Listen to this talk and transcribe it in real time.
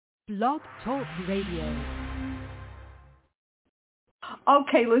Blog Talk Radio.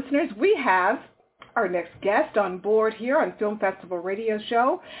 Okay, listeners, we have our next guest on board here on Film Festival Radio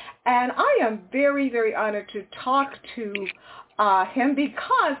Show, and I am very, very honored to talk to him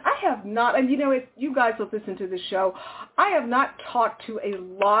because I have not, and you guys will listen to the show, I have not talked to a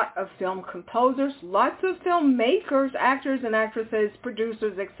lot of film composers, lots of filmmakers, actors and actresses,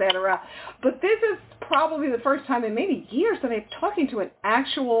 producers, etc. But this is probably the first time in many years that I'm talking to an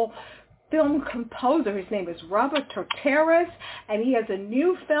actual film composer. His name is Robert ToTeras, and he has a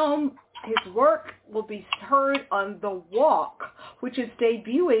new film. His work will be heard on The Walk, which is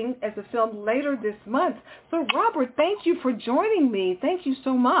debuting as a film later this month. So, Robert, thank you for joining me. Thank you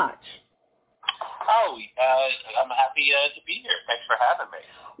so much. Oh, I'm happy to be here. Thanks for having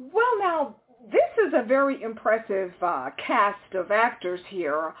me. Well, now, this is a very impressive cast of actors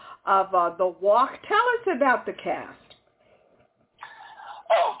here of The Walk. Tell us about the cast.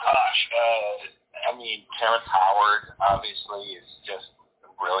 Oh, gosh. Terrence Howard, obviously, is just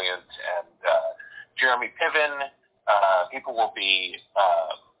brilliant. And Jeremy Piven, people will be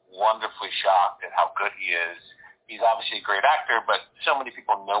wonderfully shocked at how good he is. He's obviously a great actor, but so many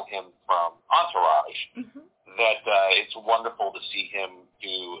people know him from Entourage that it's wonderful to see him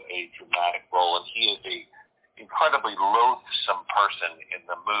do a dramatic role. And he is an incredibly loathsome person in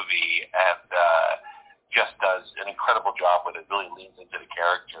the movie and just does an incredible job with it, really leans into the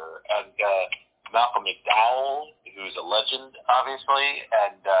character. And Malcolm McDowell, who's a legend, obviously,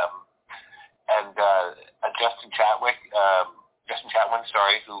 and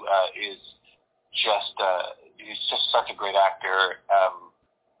Chatwin, who is just he's just such a great actor.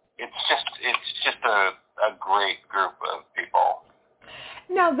 It's just a great group of people.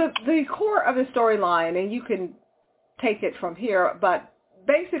 Now, the core of the storyline, and you can take it from here, but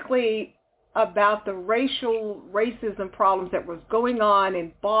basically about the racism problems that was going on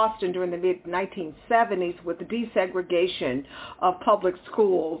in Boston during the mid-1970s with the desegregation of public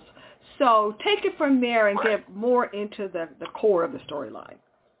schools. So take it from there and get more into the core of the storyline.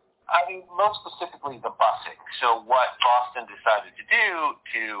 Most specifically the busing. So what Boston decided to do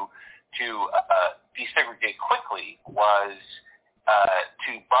to desegregate quickly was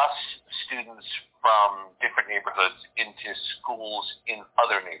to bus students from different neighborhoods into schools in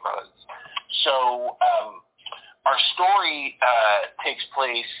other neighborhoods. So our story takes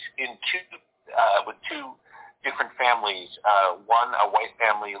place with two different families. One, a white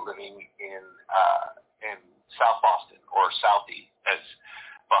family living in South Boston, or Southie, as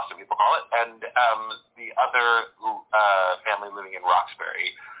Boston people call it, and the other family living in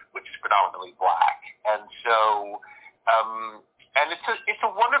Roxbury, which is predominantly black. And so, and it's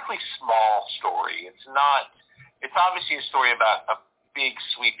a wonderfully small story. It's obviously a story about a big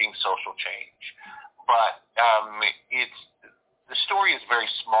sweeping social change, but the story is very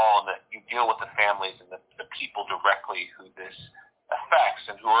small in that you deal with the families and the people directly who this affects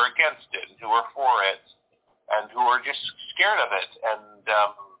and who are against it and who are for it and who are just scared of it and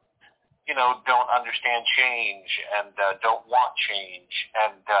don't understand change and don't want change.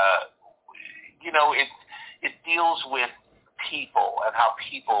 And it deals with people and how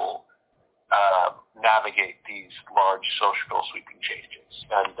people navigate these large social sweeping changes.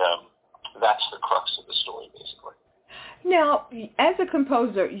 And that's the crux of the story, basically. Now, as a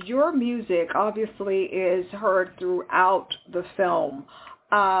composer, your music obviously is heard throughout the film.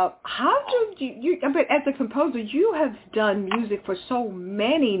 How do you, but as a composer, you have done music for so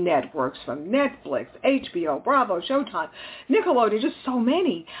many networks, from Netflix, HBO, Bravo, Showtime, Nickelodeon, just so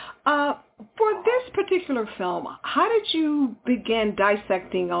many. For this particular film, how did you begin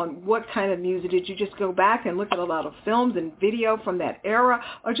dissecting on what kind of music? Did you just go back and look at a lot of films and video from that era,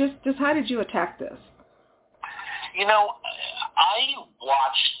 or just how did you attack this?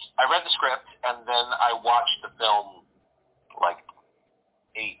 I read the script, and then I watched the film like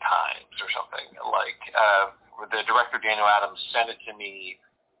 8 times or something. The director, Daniel Adams, sent it to me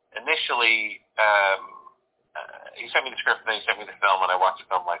initially. He sent me the script, and then he sent me the film, and I watched the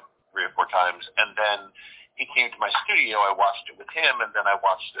film like 3 or 4 times. And then he came to my studio. I watched it with him, and then I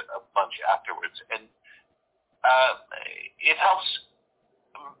watched it a bunch afterwards. And it helps.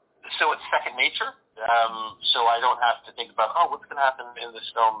 So it's second nature. So I don't have to think about, what's going to happen in this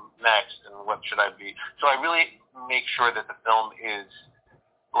film next, and what should I be. So I really make sure that the film is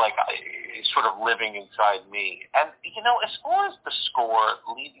sort of living inside me. And, as far as the score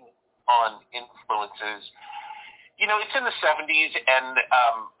leading on influences, it's in the 70s, and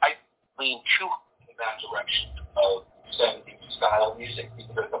I lean too in that direction of 70s style music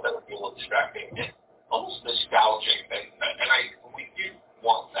because I thought that would be a little distracting and almost nostalgic. And we do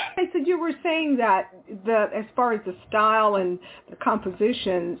want that. I said you were saying that as far as the style and the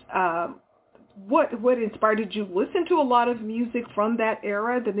compositions, what inspired? Did you listen to a lot of music from that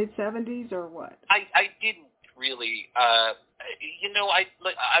era, the mid-'70s, or what? I didn't really. I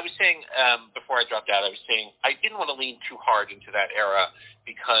was saying before I dropped out, I was saying I didn't want to lean too hard into that era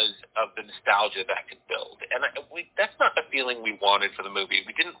because of the nostalgia that could build, and that's not the feeling we wanted for the movie.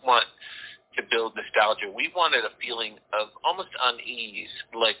 We didn't want to build nostalgia. We wanted a feeling of almost unease,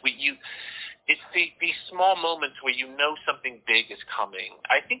 like it's these small moments where you know something big is coming.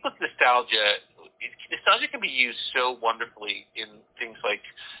 I think with nostalgia can be used so wonderfully in things like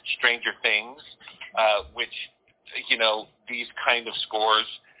Stranger Things, which, these kind of scores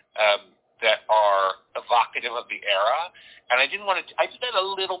that are evocative of the era. And I did that a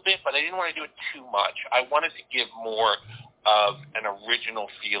little bit, but I didn't want to do it too much. I wanted to give more of an original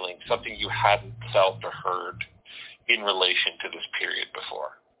feeling, something you hadn't felt or heard in relation to this period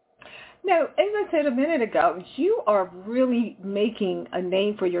before. Now, as I said a minute ago, you are really making a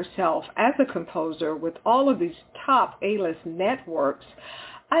name for yourself as a composer with all of these top A-list networks.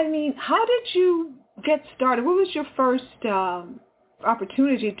 I mean, how did you get started? What was your first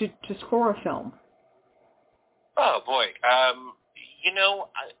opportunity to score a film? Oh, boy. I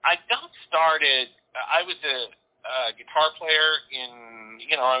got started, I was a guitar player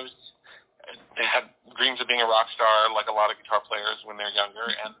I had dreams of being a rock star like a lot of guitar players when they're younger,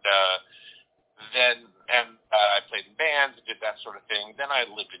 and I played in bands and did that sort of thing. Then I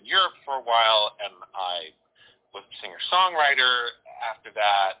lived in Europe for a while, and I was a singer-songwriter after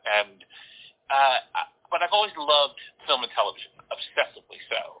that, but I've always loved film and television, obsessively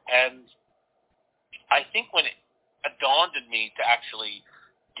so. And I think when it dawned on me to actually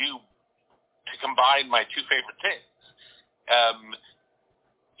to combine my two favorite things,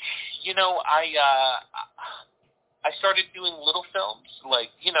 I started doing little films,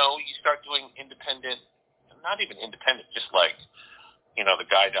 like, you start doing independent, not even independent, just like, the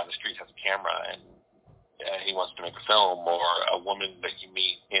guy down the street has a camera and he wants to make a film, or a woman that you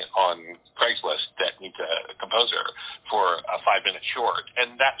meet on Craigslist that needs a composer for a 5-minute short,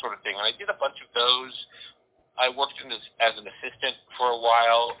 and that sort of thing. And I did a bunch of those. I worked as an assistant for a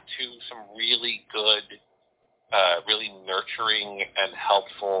while to some really good, really nurturing and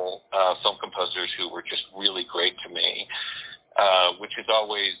helpful film composers who were just really great to me, which is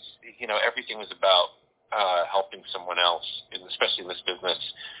always, everything is about helping someone else, especially in this business,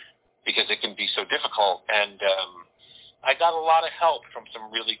 because it can be so difficult. And I got a lot of help from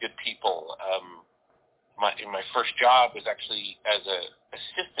some really good people. My first job was actually as an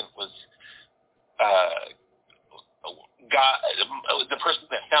assistant the person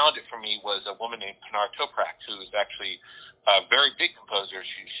that found it for me was a woman named Pinar Toprak, who is actually a very big composer.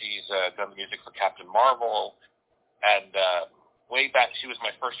 She's done the music for Captain Marvel, and way back, she was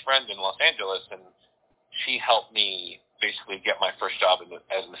my first friend in Los Angeles, and she helped me basically get my first job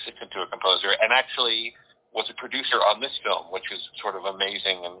as an assistant to a composer, and actually was a producer on this film, which is sort of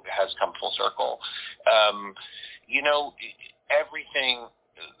amazing and has come full circle. Everything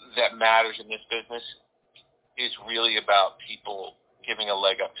that matters in this business is really about people giving a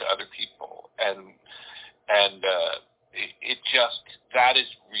leg up to other people, and that is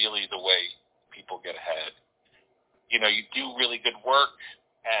really the way people get ahead. You do really good work,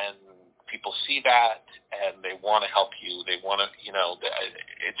 and people see that, and they want to help you. They want to,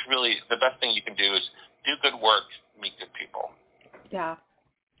 it's really the best thing you can do is do good work, meet good people. Yeah,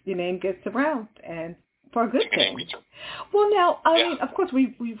 your name gets around, and for a good thing. Your name well, now, I mean, of course,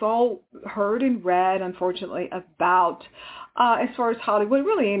 we've all heard and read, unfortunately, about, as far as Hollywood,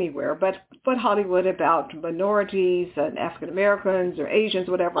 really anywhere, but Hollywood, about minorities and African Americans or Asians,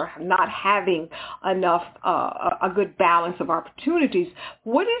 whatever, not having enough, a good balance of opportunities.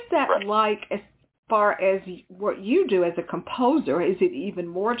 What is that like as far as what you do as a composer? Is it even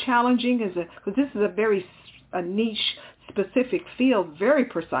more challenging? Because this is a niche, specific field, very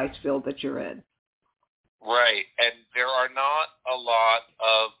precise field that you're in. Right, and there are not a lot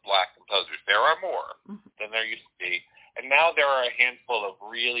of black composers. There are more than there used to be, and now there are a handful of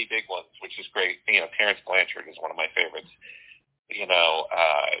really big ones, which is great. Terrence Blanchard is one of my favorites,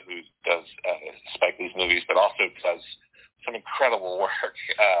 who does Spike Lee's movies, but also does some incredible work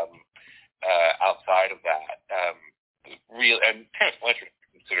outside of that. And Terrence Blanchard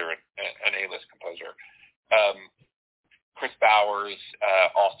is considered an A-list composer. Chris Bowers,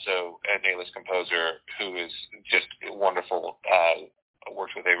 also an A-list composer who is just wonderful,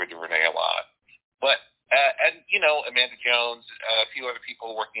 works with Ava DuVernay a lot. But, Amanda Jones, a few other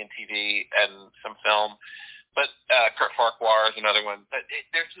people working in TV and some film. But Kurt Farquhar is another one. But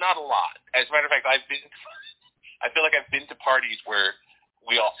there's not a lot. As a matter of fact, I feel like I've been to parties where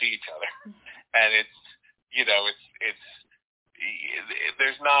we all see each other, and it's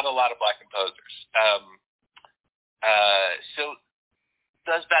there's not a lot of black composers. So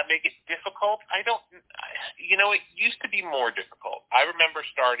does that make it difficult? It used to be more difficult. I remember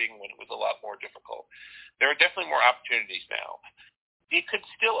starting when it was a lot more difficult. There are definitely more opportunities now. It could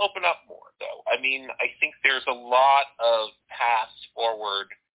still open up more, though. I mean, I think there's a lot of paths forward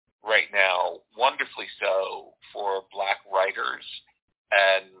right now, wonderfully so for black writers,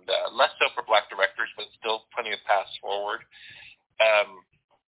 and less so for black directors, but still plenty of paths forward.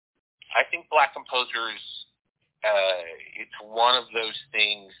 I think black composers, it's one of those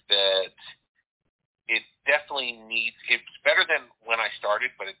things that it definitely needs. It's better than when I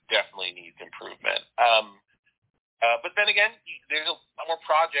started, but it definitely needs improvement. But then again, there's a lot more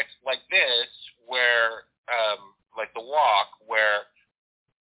projects like this where, like The Walk, where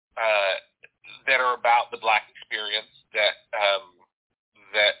that are about the black experience, that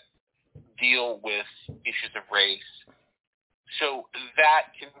deal with issues of race. So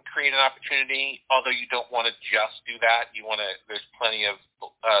that can create an opportunity, although you don't want to just do that. There's plenty of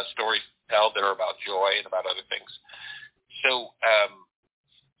stories to tell that are about joy and about other things. So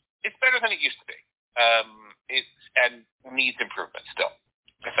it's better than it used to be. And needs improvement still,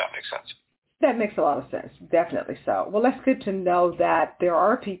 if that makes sense. That makes a lot of sense, definitely so. Well, that's good to know that there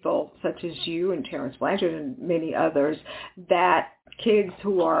are people such as you and Terrence Blanchard and many others, that kids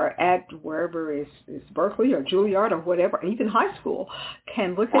who are at wherever is Berkeley or Juilliard or whatever, even high school,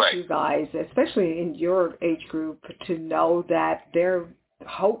 can look at you guys, especially in your age group, to know that their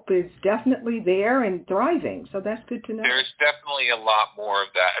hope is definitely there and thriving. So that's good to know. There's definitely a lot more of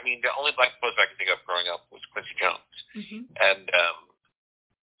that. I mean, the only black composer I can think of growing up was Quincy Jones. Mm-hmm. And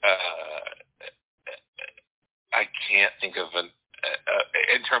I can't think of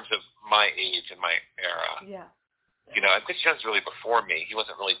in terms of my age and my era. Yeah. And Quincy Jones was really before me. He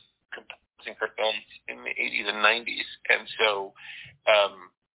wasn't really composing for films in the 80s and 90s. And so,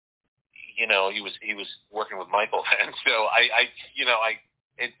 he was working with Michael. And so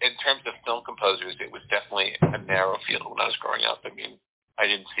in terms of film composers, it was definitely a narrow field when I was growing up. I mean, I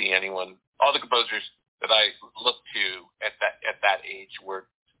didn't see anyone. All the composers that I looked to at that age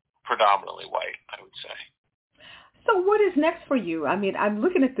were predominantly white, I would say. So what is next for you? I mean, I'm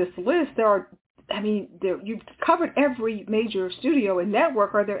looking at this list. You've covered every major studio and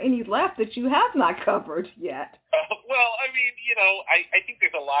network. Are there any left that you have not covered yet? Well, I mean, I think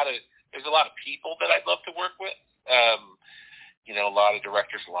there's a lot of people that I'd love to work with. A lot of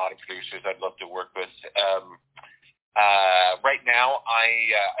directors, a lot of producers I'd love to work with. Right now,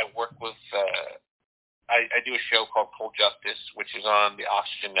 I work with. I do a show called Cold Justice, which is on the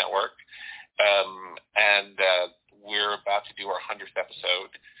Oxygen Network, and we're about to do our 100th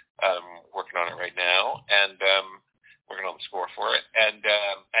episode. Working on it right now, and working on the score for it, and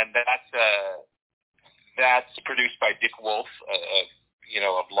that's produced by Dick Wolf,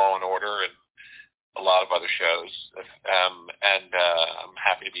 of Law and Order and a lot of other shows, and I'm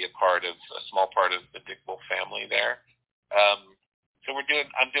happy to be a small part of the Dick Wolf family there. So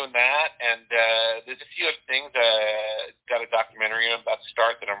I'm doing that, and there's a few other things. Got a documentary I'm about to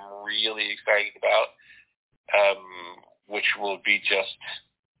start that I'm really excited about, which will be just.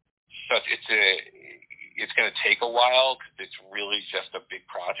 It's going to take a while because it's really just a big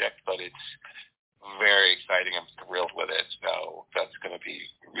project, but it's very exciting. I'm thrilled with it. So that's going to be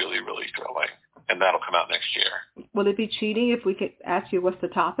really, really thrilling. And that'll come out next year. Will it be cheating if we could ask you what's the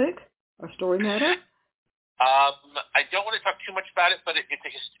topic or story matter? I don't want to talk too much about it, but it's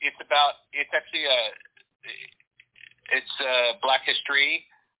Black history,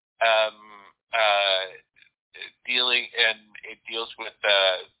 it deals with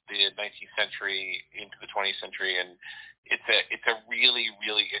the 19th century into the 20th century, and it's a really,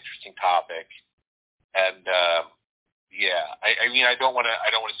 really interesting topic. And I mean, I don't want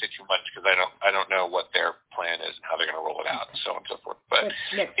to say too much because I don't know what their plan is and how they're going to roll it out and so on and so forth. But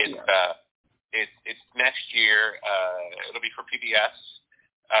it's next year. It'll be for PBS,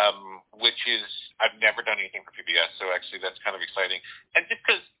 which is I've never done anything for PBS, so actually that's kind of exciting. And just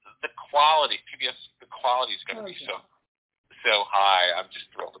because the quality is going to be so high, I'm just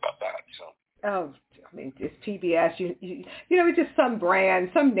thrilled about that. So. Oh, I mean, it's PBS. It's just some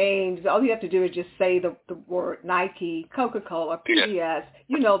brands, some names. All you have to do is just say the word Nike, Coca-Cola, PBS. Yeah.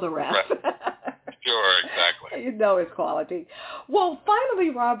 You know the rest. Right. Sure, exactly. You know it's quality. Well, finally,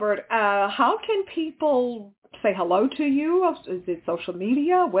 Robert, how can people say hello to you? Is it social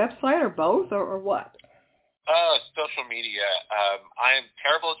media, website, or both, or what? Social media. I am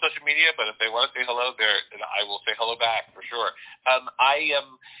terrible at social media, but if they want to say hello, I will say hello back for sure.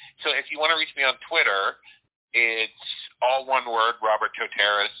 So if you want to reach me on Twitter, It's all one word, Robert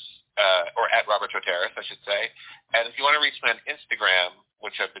ToTeras, or at Robert ToTeras, I should say. And if you want to reach me on Instagram,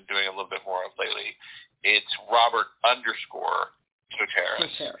 which I've been doing a little bit more of lately, it's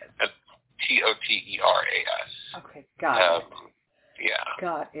Robert_ToTeras. That's ToTeras. Okay, got it. Yeah.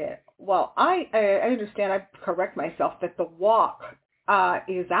 Got it. Well, I understand. I correct myself that the walk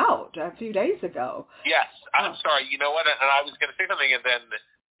is out a few days ago. Yes. I'm sorry. You know what? And I was going to say something, and then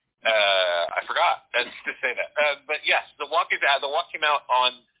I forgot to say that. But yes, the walk is out. The walk came out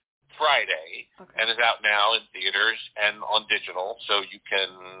on Friday and is out now in theaters and on digital. So you can,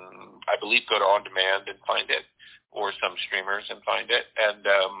 I believe, go to On Demand and find it, or some streamers and find it. And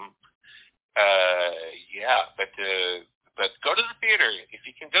but go to the theater. If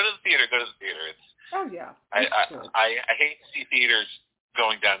you can go to the theater, go to the theater. It's I hate to see theaters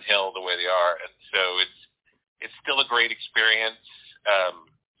going downhill the way they are, and so it's still a great experience.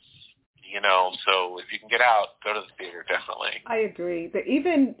 So if you can get out, go to the theater, definitely. I agree.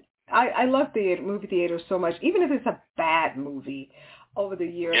 I love movie theaters so much, even if it's a bad movie. Over the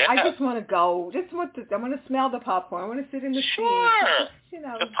years, I just want to go. I want to smell the popcorn. I want to sit in the seat.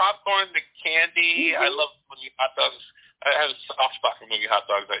 The popcorn, the candy. I love movie hot dogs. I have a soft spot for movie hot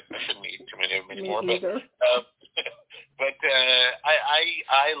dogs. I shouldn't eat too many of them anymore. Me either. I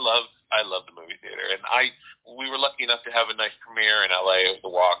love the movie theater, and we were lucky enough to have a nice premiere in LA of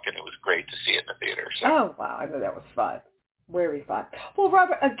The Walk, and it was great to see it in the theater. So. Oh wow, I know that was fun. Very fun. Well,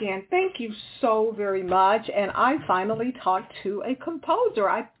 Robert, again, thank you so very much. And I finally talked to a composer.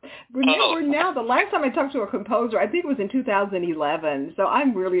 I remember now the last time I talked to a composer, I think it was in 2011. So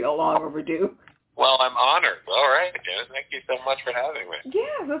I'm really long overdue. Well, I'm honored. All right, Janice. Thank you so much for having me.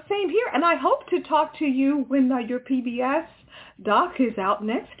 Yeah, the same here. And I hope to talk to you when your PBS doc is out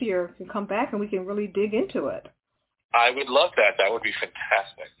next year. You can come back and we can really dig into it. I would love that. That would be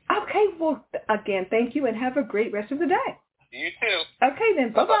fantastic. Okay. Well, again, thank you and have a great rest of the day. You too. Okay,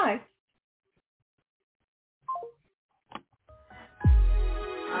 then. Bye-bye.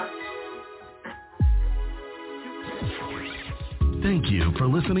 Thank you for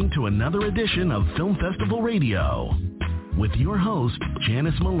listening to another edition of Film Festival Radio with your host,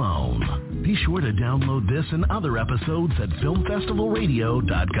 Janice Malone. Be sure to download this and other episodes at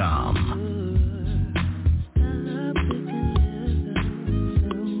filmfestivalradio.com.